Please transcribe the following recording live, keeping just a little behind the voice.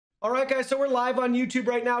All right, guys, so we're live on YouTube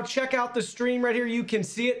right now. Check out the stream right here. You can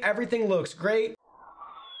see it. Everything looks great.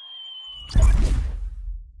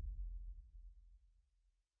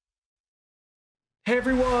 Hey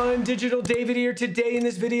everyone, Digital David here. Today in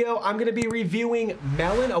this video, I'm going to be reviewing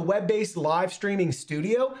Melon, a web-based live streaming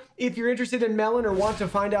studio. If you're interested in Melon or want to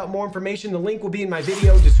find out more information, the link will be in my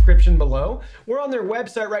video description below. We're on their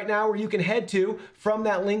website right now where you can head to from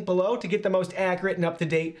that link below to get the most accurate and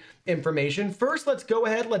up-to-date information. First, let's go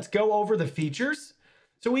over the features.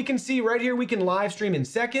 So we can see right here, we can live stream in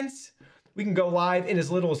seconds. We can go live in as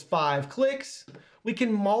little as 5 clicks. We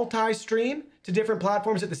can multi-stream to different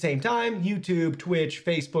platforms at the same time, YouTube, Twitch,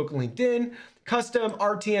 Facebook, LinkedIn, custom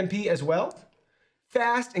RTMP as well,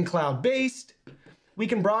 fast and cloud-based. We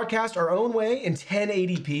can broadcast our own way in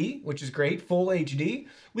 1080p, which is great, full HD.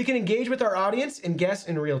 We can engage with our audience and guests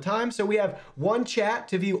in real time. So we have one chat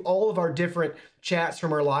to view all of our different chats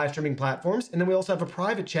from our live streaming platforms. And then we also have a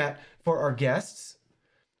private chat for our guests.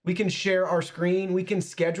 We can share our screen, we can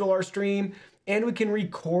schedule our stream, and we can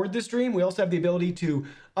record the stream. We also have the ability to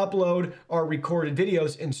upload our recorded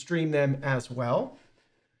videos and stream them as well.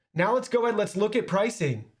 Now let's go ahead, let's look at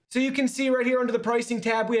pricing. So you can see right here under the pricing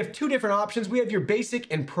tab, we have 2 different options. We have your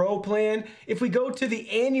basic and pro plan. If we go to the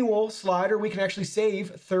annual slider, we can actually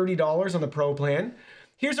save $30 on the pro plan.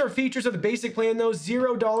 Here's our features of the basic plan though,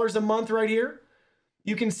 $0 a month right here.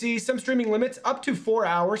 You can see some streaming limits up to 4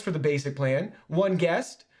 hours for the basic plan, 1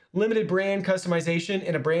 guest, limited brand customization,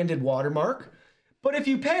 and a branded watermark. But if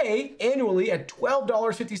you pay annually at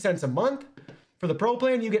 $12.50 a month for the pro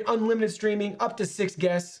plan, you get unlimited streaming, up to 6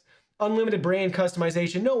 guests, unlimited brand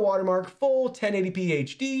customization, no watermark, full 1080p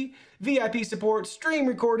HD, VIP support, stream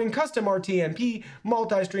recording, custom RTMP,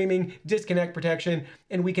 multi-streaming, disconnect protection,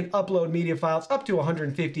 and we can upload media files up to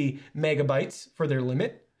 150 megabytes for their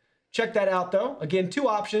limit. Check that out though. Again, 2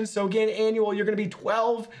 options. So again, annual, you're going to be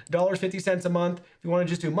 $12.50 a month. If you want to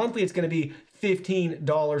just do monthly, it's going to be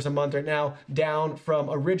 $15 a month right now, down from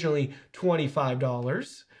originally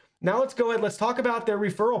 $25. Now let's go ahead, let's talk about their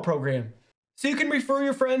referral program. So you can refer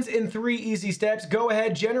your friends in 3 easy steps. Go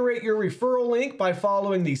ahead, generate your referral link by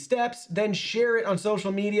following these steps, then share it on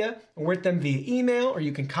social media or with them via email, or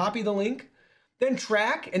you can copy the link. Then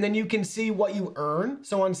track, and then you can see what you earn.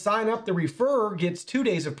 So on sign up, the referrer gets 2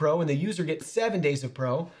 days of pro and the user gets 7 days of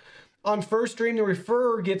pro. On first stream, the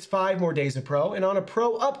referrer gets 5 more days of pro. And on a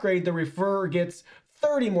pro upgrade, the referrer gets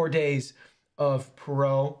 30 more days of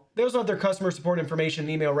pro. There's other customer support information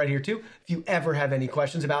and email right here too, if you ever have any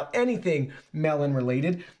questions about anything Melon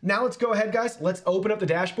related. Now let's go ahead, guys. Let's open up the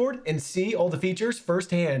dashboard and see all the features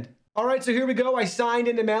firsthand. All right, so here we go. I signed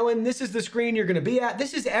into Melon. This is the screen you're going to be at.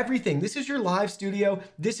 This is everything. This is your live studio.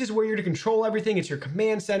 This is where you're to control everything. It's your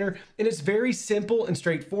command center, and it's very simple and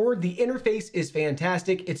straightforward. The interface is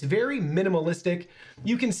fantastic. It's very minimalistic.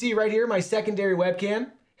 You can see right here my secondary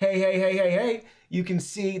webcam. Hey. You can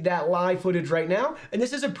see that live footage right now, and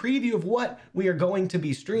this is a preview of what we are going to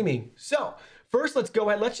be streaming. So first, let's go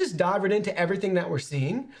ahead. Let's just dive right into everything that we're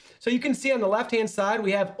seeing. So you can see on the left-hand side,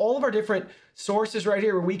 we have all of our different sources right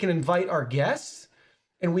here where we can invite our guests,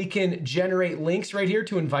 and we can generate links right here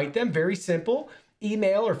to invite them. Very simple.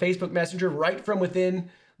 Email or Facebook Messenger right from within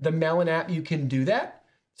the Melon app, you can do that.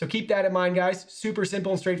 So keep that in mind, guys. Super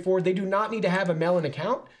simple and straightforward. They do not need to have a Melon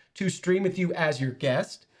account to stream with you as your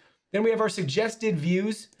guest. Then we have our suggested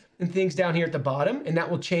views and things down here at the bottom, and that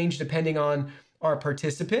will change depending on our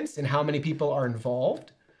participants and how many people are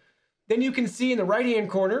involved. Then you can see in the right-hand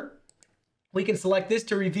corner, we can select this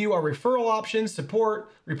to review our referral options,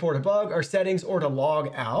 support, report a bug, our settings, or to log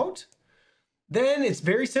out. Then it's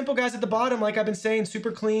very simple, guys, at the bottom, like I've been saying,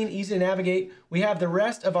 super clean, easy to navigate. We have the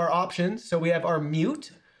rest of our options. So we have our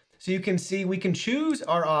mute. So you can see we can choose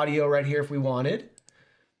our audio right here if we wanted.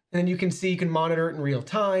 And then you can see you can monitor it in real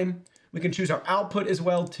time. We can choose our output as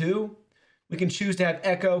well too. We can choose to have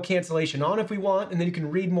echo cancellation on if we want, and then you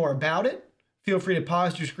can read more about it. Feel free to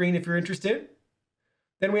pause your screen if you're interested.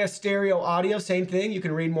 Then we have stereo audio, same thing. You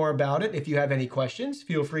can read more about it. If you have any questions,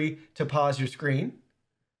 feel free to pause your screen.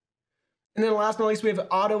 And then last but not least, we have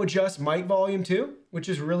auto adjust mic volume too, which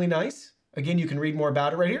is really nice. Again, you can read more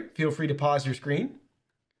about it right here. Feel free to pause your screen.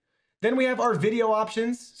 Then we have our video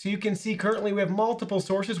options. So you can see currently we have multiple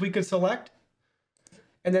sources we could select.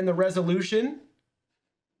 And then the resolution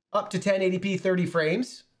up to 1080p 30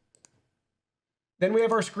 frames. Then we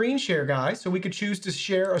have our screen share, guys. So we could choose to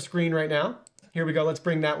share a screen right now. Here we go. Let's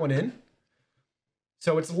bring that one in.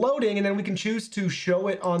 So it's loading, and then we can choose to show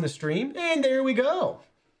it on the stream. And there we go.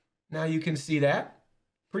 Now you can see that.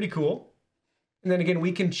 Pretty cool. And then again,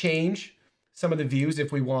 we can change some of the views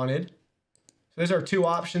if we wanted. So there's our 2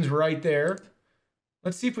 options right there.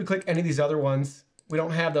 Let's see if we click any of these other ones. we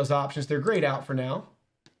don't have those options. They're grayed out for now.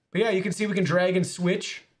 But yeah, you can see we can drag and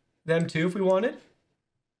switch them too if we wanted.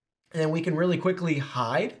 And then we can really quickly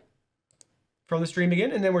hide from the stream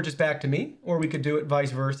again. And then we're just back to me, or we could do it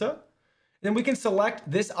vice versa. And then we can select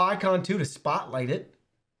this icon too to spotlight it.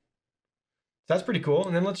 So that's pretty cool.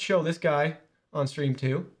 And then let's show this guy on stream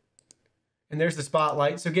too. And there's the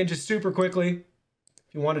spotlight. So again, just super quickly,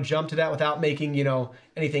 if you want to jump to that without making, you know,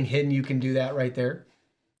 anything hidden, you can do that right there.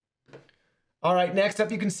 All right, next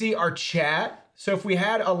up, you can see our chat. So if we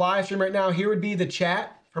had a live stream right now, here would be the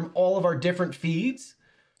chat from all of our different feeds.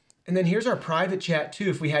 And then here's our private chat too,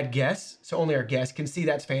 if we had guests. So only our guests can see.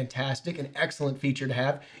 That's fantastic. An excellent feature to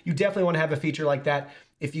have. You definitely want to have a feature like that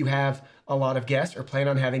if you have a lot of guests or plan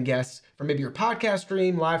on having guests for maybe your podcast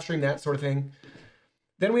stream, live stream, that sort of thing.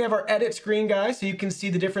 Then we have our edit screen, guys. So you can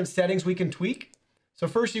see the different settings we can tweak. So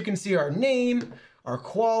first you can see our name, our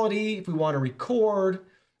quality, if we want to record.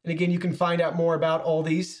 And again, you can find out more about all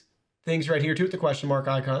these things right here too with the question mark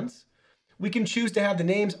icons. We can choose to have the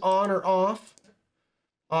names on or off.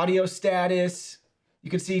 Audio status. You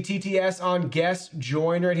can see TTS on guest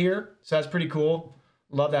join right here. So that's pretty cool.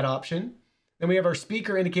 Love that option. Then we have our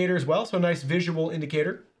speaker indicator as well. So a nice visual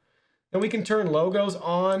indicator. Then we can turn logos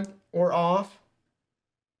on or off.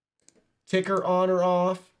 Ticker on or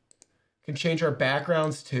off. Can change our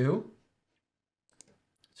backgrounds too.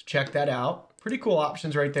 So check that out. Pretty cool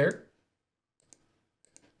options right there.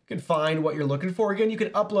 You can find what you're looking for. Again, you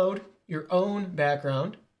can upload your own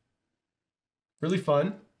background. Really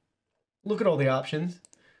fun. Look at all the options.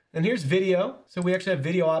 And here's video. So we actually have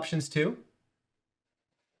video options too.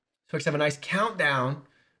 So we actually have a nice countdown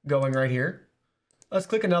going right here. Let's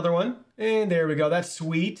click another one. And there we go. That's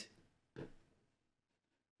sweet.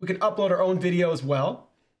 We can upload our own video as well.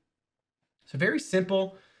 So very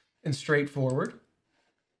simple and straightforward.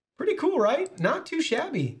 Pretty cool, right? Not too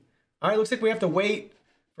shabby. All right, looks like we have to wait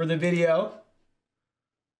for the video.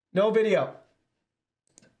 No video.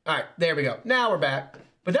 All right, there we go. Now we're back.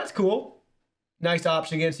 But that's cool. Nice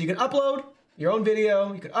option again. So you can upload your own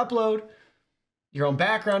video. You can upload your own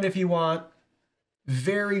background if you want.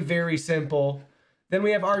 Very, very simple. Then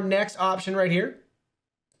we have our next option right here.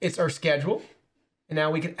 It's our schedule. And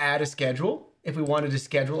now we can add a schedule if we wanted to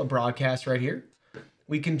schedule a broadcast right here.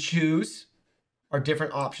 We can choose our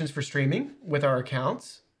different options for streaming with our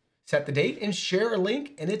accounts, set the date, and share a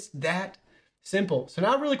link. And it's that simple. So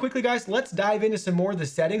now really quickly, guys, let's dive into some more of the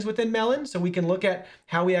settings within Melon so we can look at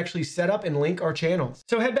how we actually set up and link our channels.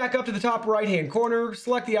 So head back up to the top right-hand corner,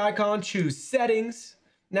 select the icon, choose settings.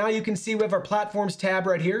 Now you can see we have our platforms tab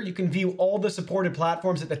right here. You can view all the supported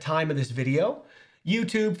platforms at the time of this video.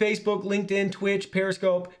 YouTube, Facebook, LinkedIn, Twitch,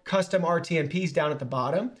 Periscope, custom RTMPs down at the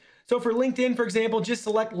bottom. So for LinkedIn, for example, just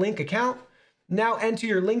select link account. Now enter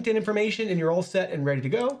your LinkedIn information and you're all set and ready to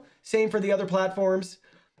go. Same for the other platforms.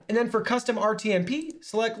 And then for custom RTMP,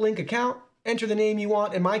 select link account, enter the name you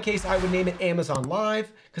want. In my case, I would name it Amazon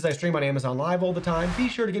Live because I stream on Amazon Live all the time. Be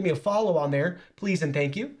sure to give me a follow on there, please and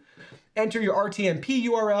thank you. Enter your RTMP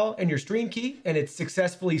URL and your stream key, and it's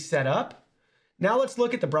successfully set up. Now let's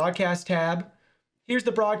look at the broadcast tab. Here's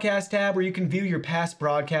the broadcast tab where you can view your past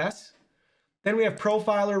broadcasts. Then we have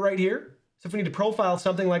profiler right here. So if we need to profile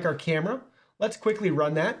something like our camera, let's quickly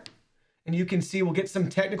run that. And you can see we'll get some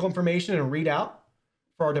technical information and a readout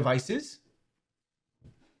for our devices.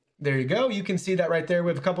 There you go. You can see that right there. We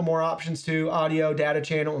have a couple more options too: audio, data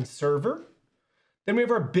channel, and server. Then we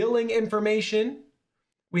have our billing information.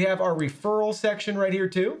 We have our referral section right here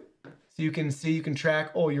too. So you can see, you can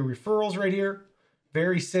track all your referrals right here.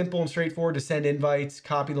 Very simple and straightforward to send invites,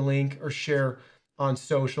 copy the link, or share on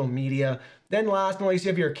social media. Then last but not least, you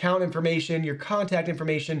have your account information, your contact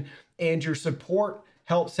information, and your support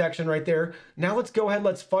help section right there. Now let's go ahead,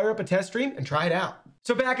 let's fire up a test stream and try it out.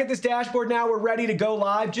 So back at this dashboard now, we're ready to go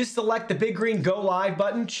live. Just select the big green go live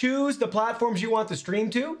button. Choose the platforms you want to stream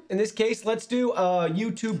to. In this case, let's do a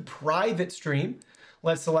YouTube private stream.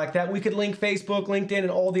 Let's select that. We could link Facebook, LinkedIn, and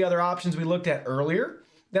all the other options we looked at earlier.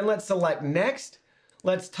 Then let's select next.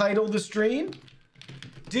 Let's title the stream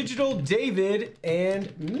Digital David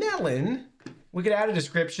and Melon. We could add a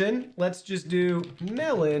description. Let's just do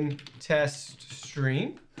Melon test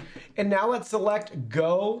stream. And now let's select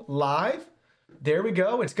go live. There we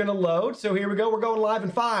go. It's going to load. So here we go. We're going live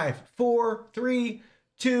in 5, 4, 3,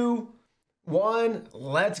 2, 1.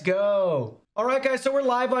 Let's go. All right, guys. So we're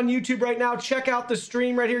live on YouTube right now. Check out the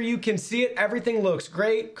stream right here. You can see it. Everything looks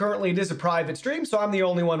great. Currently, it is a private stream, so I'm the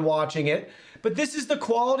only one watching it. But this is the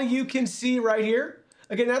quality you can see right here.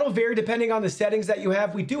 Again, that'll vary depending on the settings that you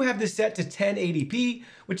have. We do have this set to 1080p,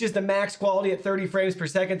 which is the max quality at 30 frames per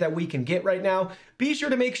second that we can get right now. Be sure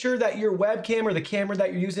to make sure that your webcam or the camera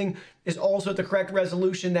that you're using is also at the correct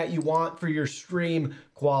resolution that you want for your stream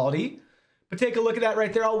quality. But take a look at that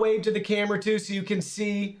right there. I'll wave to the camera too so you can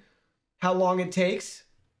see how long it takes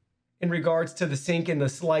in regards to the sync and the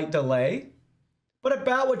slight delay. But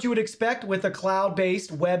about what you would expect with a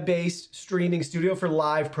cloud-based, web-based streaming studio for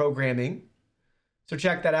live programming. So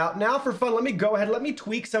check that out. Now for fun, let me go ahead, let me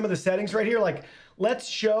tweak some of the settings right here. Like, let's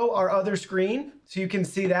show our other screen so you can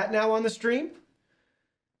see that now on the stream.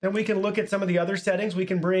 Then we can look at some of the other settings we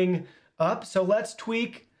can bring up. So let's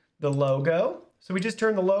tweak the logo. So we just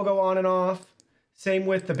turn the logo on and off. Same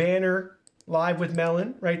with the banner, live with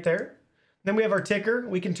Melon right there. Then we have our ticker.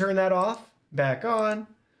 We can turn that off, back on.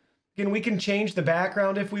 Again, we can change the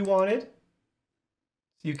background if we wanted.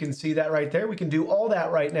 So you can see that right there. We can do all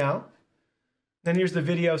that right now. Then here's the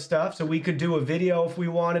video stuff. So we could do a video if we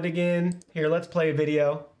wanted again. Here, let's play a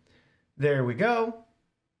video. There we go.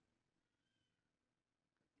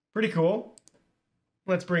 Pretty cool.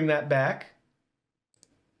 Let's bring that back.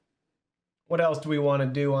 What else do we want to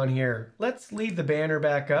do on here? Let's leave the banner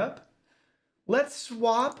back up. Let's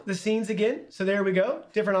swap the scenes again. So there we go,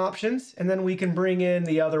 different options. And then we can bring in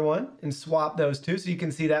the other one and swap those two so you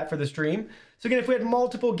can see that for the stream. So again, if we had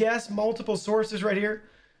multiple guests, multiple sources right here,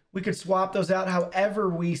 we could swap those out however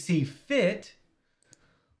we see fit.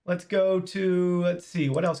 Let's go to, let's see,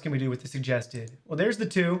 what else can we do with the suggested? Well, there's the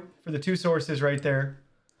two for the two sources right there.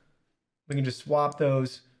 We can just swap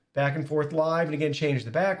those back and forth live and again, change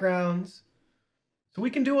the backgrounds. So we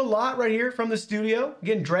can do a lot right here from the studio.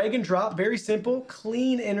 Again, drag and drop, very simple,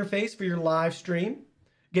 clean interface for your live stream.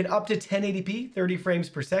 Again, up to 1080p, 30 frames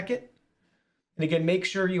per second. And again, make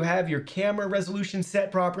sure you have your camera resolution set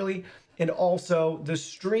properly and also the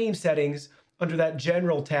stream settings under that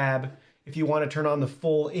general tab. If you want to turn on the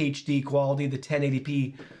full HD quality, the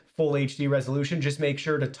 1080p full HD resolution, just make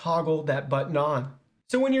sure to toggle that button on.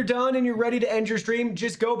 So when you're done and you're ready to end your stream,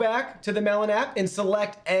 just go back to the Melon app and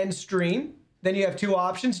select End Stream. Then you have two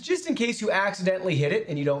options, just in case you accidentally hit it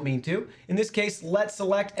and you don't mean to. In this case, let's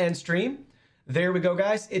select End Stream. There we go,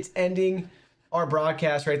 guys. It's ending our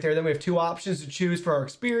broadcast right there. Then we have two options to choose for our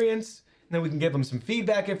experience. And then we can give them some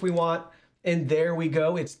feedback if we want. And there we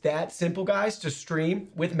go. It's that simple, guys, to stream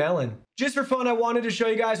with Melon. Just for fun, I wanted to show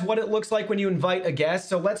you guys what it looks like when you invite a guest.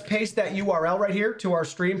 So let's paste that URL right here to our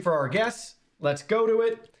stream for our guests. Let's go to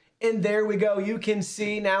it. And there we go. You can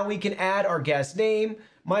see now we can add our guest name,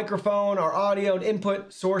 microphone, our audio and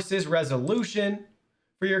input sources, resolution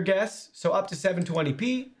for your guests. So up to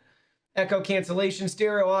 720p, echo cancellation,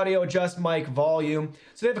 stereo audio, adjust mic volume.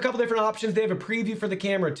 So they have a couple different options. They have a preview for the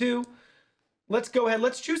camera too. Let's go ahead.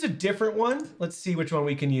 Let's choose a different one. Let's see which one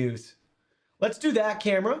we can use. Let's do that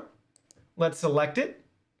camera. Let's select it.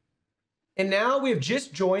 And now we have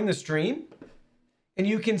just joined the stream. And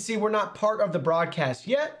you can see we're not part of the broadcast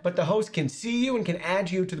yet, but the host can see you and can add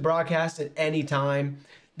you to the broadcast at any time.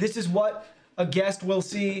 This is what a guest will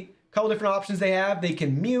see. A couple different options they have. They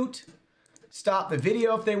can mute, stop the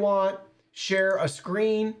video if they want, share a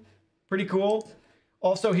screen. Pretty cool.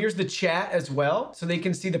 Also, here's the chat as well. So they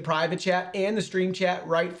can see the private chat and the stream chat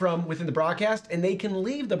right from within the broadcast, and they can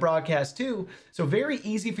leave the broadcast too. So very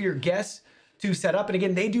easy for your guests to set up. And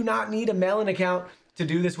again, they do not need a Melon account to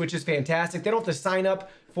do this, which is fantastic. They don't have to sign up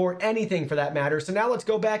for anything for that matter. So now let's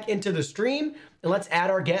go back into the stream and let's add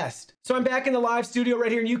our guest. So I'm back in the live studio right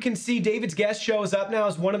here, and you can see David's guest shows up now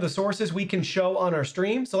as one of the sources we can show on our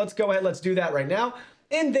stream. So let's go ahead, let's do that right now.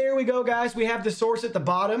 And there we go, guys. We have the source at the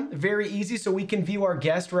bottom, very easy. So we can view our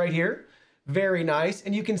guest right here. Very nice.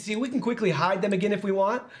 And you can see we can quickly hide them again if we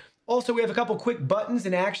want. Also, we have a couple quick buttons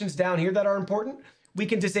and actions down here that are important. We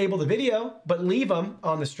can disable the video, but leave them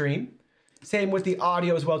on the stream. Same with the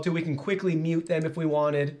audio as well too. We can quickly mute them if we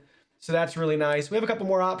wanted. So that's really nice. We have a couple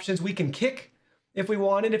more options. We can kick if we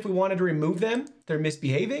wanted to remove them, if they're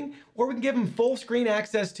misbehaving, or we can give them full screen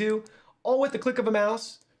access too, all with the click of a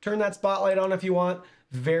mouse. Turn that spotlight on if you want.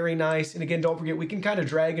 Very nice. And again, don't forget, we can kind of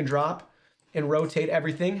drag and drop and rotate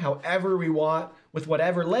everything however we want with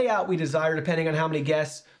whatever layout we desire, depending on how many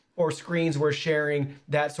guests or screens we're sharing,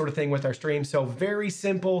 that sort of thing with our stream. So very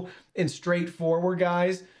simple and straightforward,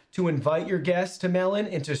 guys, to invite your guests to Melon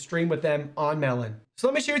and to stream with them on Melon. So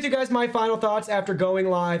let me share with you guys my final thoughts after going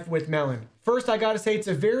live with Melon. First, I gotta say it's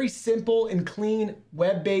a very simple and clean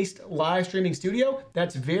web-based live streaming studio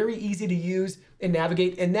that's very easy to use and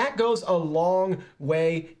navigate, and that goes a long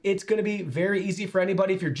way. It's gonna be very easy for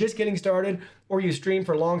anybody if you're just getting started or you stream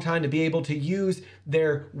for a long time to be able to use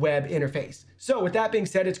their web interface. So with that being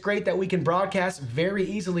said, it's great that we can broadcast very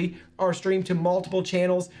easily our stream to multiple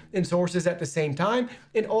channels and sources at the same time.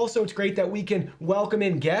 And also it's great that we can welcome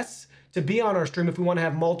in guests to be on our stream if we want to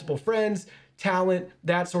have multiple friends, talent,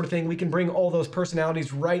 that sort of thing. We can bring all those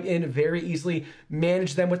personalities right in very easily,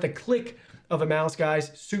 manage them with a click of a mouse,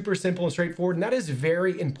 guys. Super simple and straightforward. And that is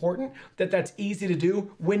very important that that's easy to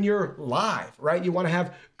do when you're live, right? You want to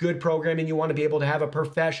have good programming. You want to be able to have a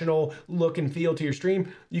professional look and feel to your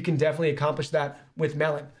stream. You can definitely accomplish that with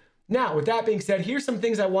Melon. Now, with that being said, here's some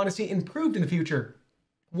things I want to see improved in the future.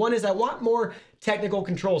 One is I want more technical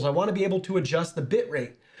controls. I want to be able to adjust the bit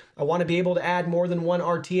rate. I want to be able to add more than one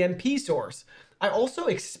RTMP source. I also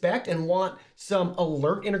expect and want some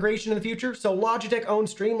alert integration in the future. So Logitech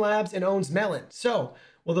owns Streamlabs and owns Melon. So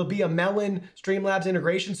will there be a Melon Streamlabs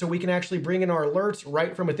integration so we can actually bring in our alerts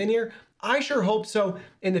right from within here? I sure hope so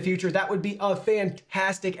in the future. That would be a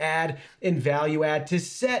fantastic add and value add to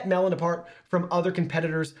set Melon apart from other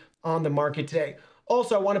competitors on the market today.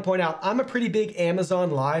 Also, I want to point out, I'm a pretty big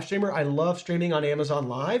Amazon live streamer. I love streaming on Amazon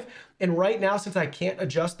Live. And right now, since I can't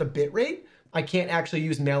adjust the bit rate, I can't actually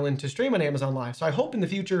use Melon to stream on Amazon Live. So I hope in the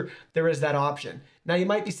future there is that option. Now you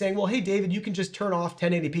might be saying, well, hey, David, you can just turn off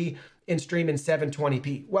 1080p and stream in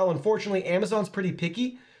 720p. Well, unfortunately, Amazon's pretty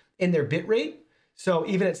picky in their bit rate. So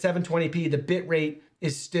even at 720p, the bit rate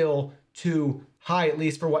is still too high, at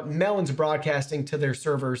least for what Melon's broadcasting to their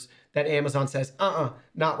servers, that Amazon says,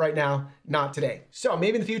 not right now, not today. So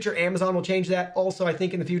maybe in the future, Amazon will change that. Also, I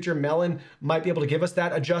think in the future, Melon might be able to give us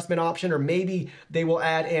that adjustment option, or maybe they will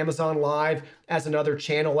add Amazon Live as another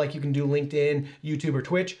channel like you can do LinkedIn, YouTube, or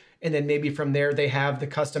Twitch. And then maybe from there, they have the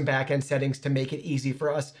custom backend settings to make it easy for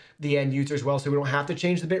us, the end users, well, so we don't have to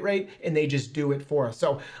change the bitrate and they just do it for us.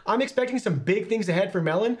 So I'm expecting some big things ahead for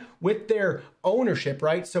Melon with their ownership,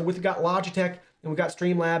 right? So we've got Logitech, and we got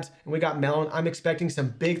Streamlabs, and we got Melon. I'm expecting some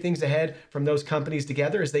big things ahead from those companies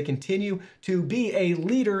together as they continue to be a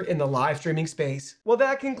leader in the live streaming space. Well,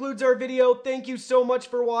 that concludes our video. Thank you so much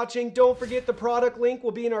for watching. Don't forget the product link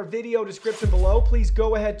will be in our video description below. Please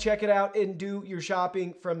go ahead, check it out, and do your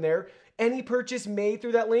shopping from there. Any purchase made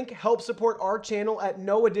through that link helps support our channel at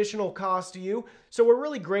no additional cost to you. So we're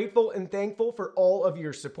really grateful and thankful for all of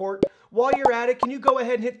your support. While you're at it, can you go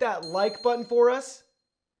ahead and hit that like button for us?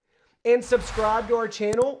 And subscribe to our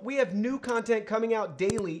channel. We have new content coming out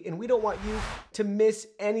daily, and we don't want you to miss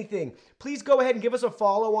anything. Please go ahead and give us a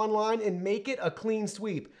follow online and make it a clean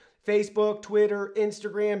sweep. Facebook, Twitter,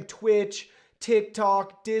 Instagram, Twitch,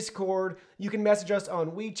 TikTok, Discord. You can message us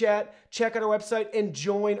on WeChat, check out our website, and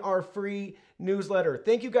join our free newsletter.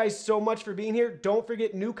 Thank you guys so much for being here. Don't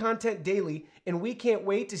forget, new content daily, and we can't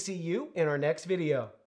wait to see you in our next video.